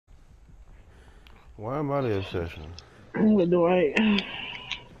Why am I the obsession? With Dwight.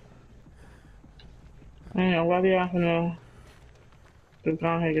 Man, why do y'all finna just go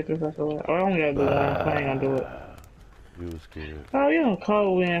ahead and get this out the way? Oh, I only gotta do one, so I ain't gonna do it. You was scared. Oh, you on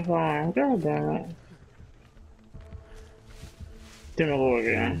cold wind farm. God damn it. Didn't go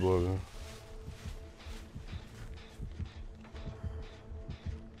again. Burger.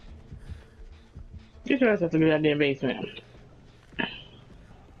 Get your ass up to the goddamn basement.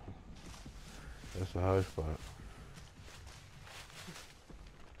 That's a high spot.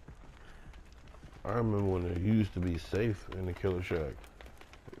 I remember when it used to be safe in the Killer Shack.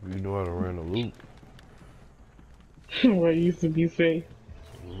 If you know how to run a loop. Where it used to be safe.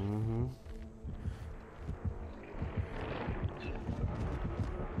 Mm-hmm.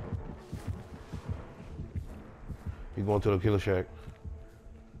 You going to the Killer Shack?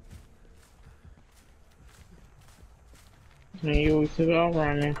 And you always took off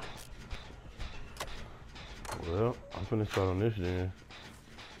running. Well, I'm finna start on this then.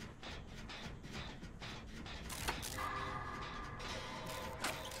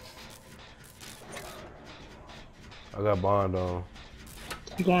 I got bond on.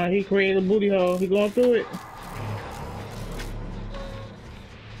 He created a booty hole. He going through it.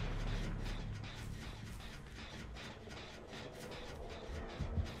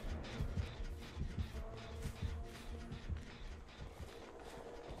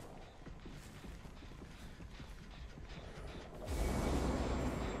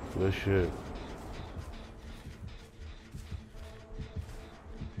 Good shit.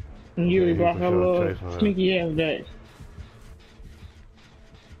 And Yuri Yeah, brought for her sure little chasing her. sneaky ass back.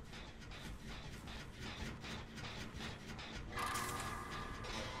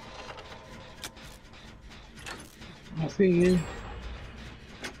 I see you.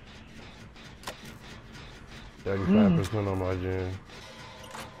 35% on my gen.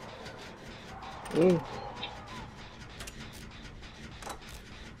 Ooh.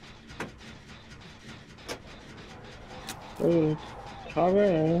 Ooh.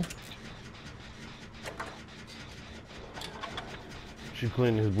 Alright. She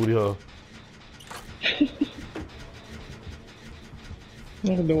cleaning his booty hole.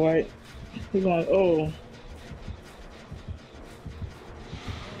 Look at the white. He going, oh.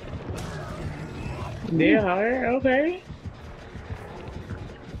 Yeah, alright, okay.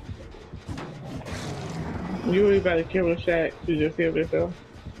 You really about to kill a shack to just save yourself.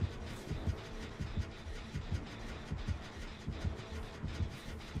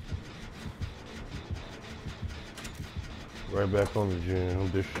 Right back on the gen. I'm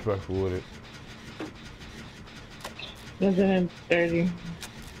disrespectful with it. 130.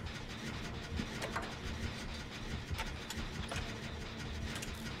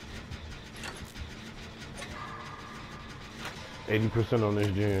 %80 on this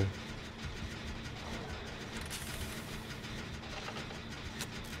gen.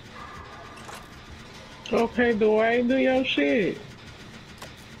 Okay, Dwight, do your shit.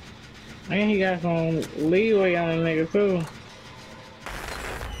 And he got some leeway on the nigga too.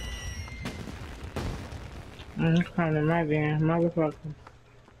 I'm coming to my damn motherfucker.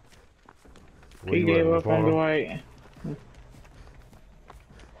 Where He you at gave in the up on farm? Dwight.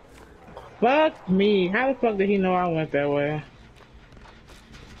 Fuck me. How the fuck did he know I went that way?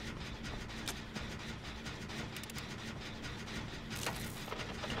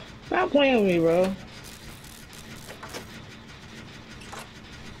 Stop playing with me, bro.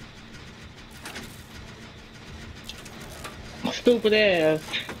 Stupid ass.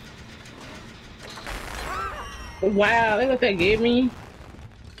 Wow, that's what that gave me.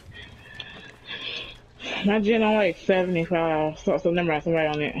 My gen on like 75. So never mind, somebody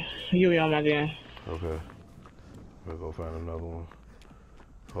on it. You on my gen. Okay. We'll go find another one.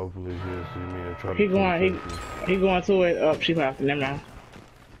 Hopefully he'll see me and try to He come going, chase me. he going to it. Up, she popped it. Never mind.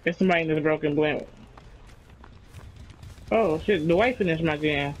 It's somebody in this broken blimp. Oh shit, the wife finished my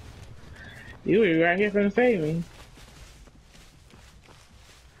gen. You were right here for to save me.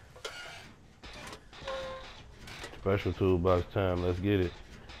 Special toolbox time. Let's get it.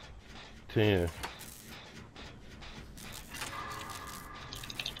 10.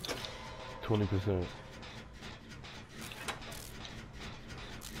 20%.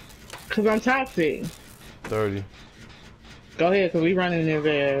 Cause I'm toxic. 30. Go ahead, cause we running his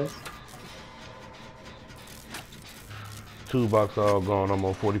ass. Toolbox all gone. I'm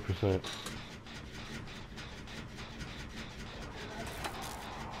on 40%.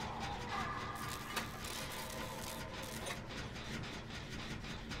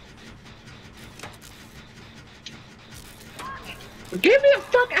 Get me the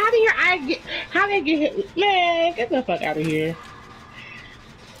fuck out of here! How they get hit? Man, get the fuck out of here.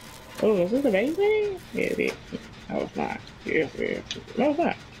 Oh, is this a baby? Yeah, it is. No, it's not. Yes, it is. No, it's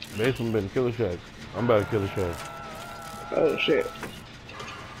not. Basement been Killer Shack. I'm about to Killer Shack. Oh, shit.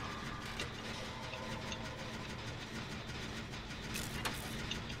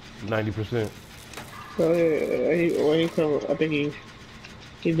 %90. So, he covered, I think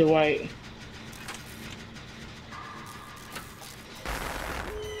he's the white.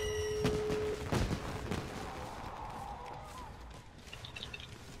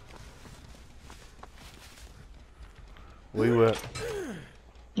 Where you at?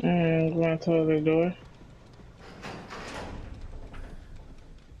 Going towards the door.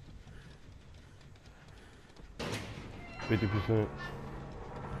 %50.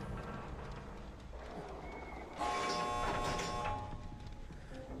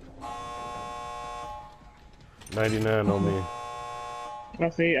 $99 on me. I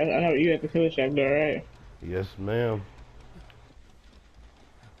see. I know you at the Killer Shack door, right? Yes, ma'am.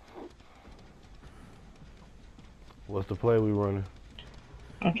 What's the play we running?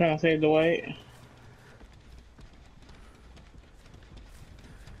 I'm trying to save the white.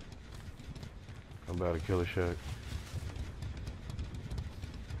 I'm about to Killer Shack.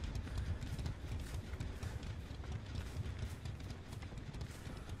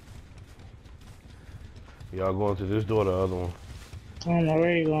 Y'all going to this door or the other one? I don't know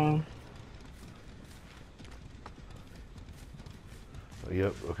where you going.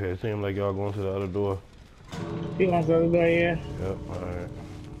 Yep, okay, it seems like y'all going to the other door. You going to the other door, yeah? Yep, alright.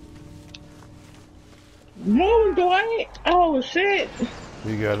 Move, Dwight! Oh, shit!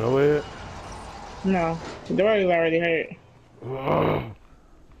 You got nowhere? No, Dwight is already hurt.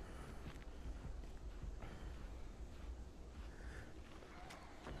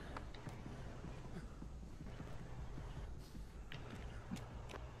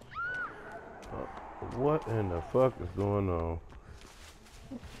 What in the fuck is going on?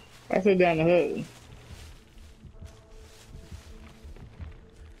 I sit down the hook.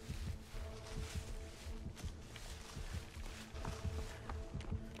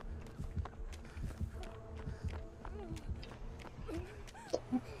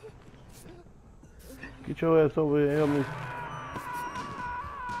 Get your ass over here and help me.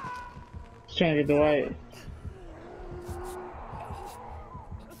 Just trying to get Dwight.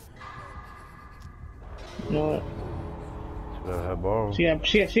 You know what? She gotta have borrow. She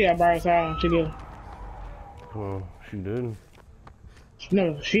got Bar's side. She did. Well, she didn't.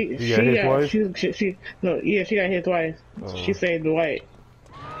 No, she got hit twice? She no, yeah, she got hit twice. She saved Dwight.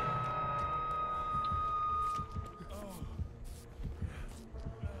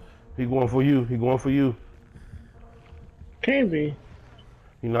 He going for you. He going for you. Can't be.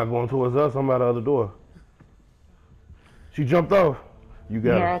 He not going towards us. I'm out the other door. She jumped off. You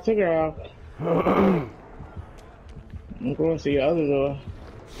got No, her. I took her off. I'm going to the other door.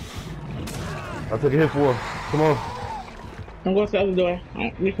 I took a hit for her. Come on. I'm going to the other door.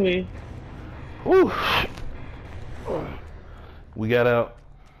 We clear. Woo. We got out.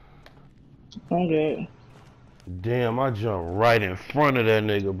 I'm good. Damn, I jumped right in front of that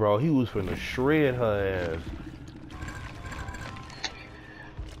nigga, bro. He was finna shred her ass.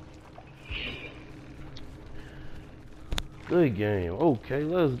 Good game. Okay,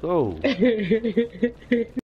 let's go.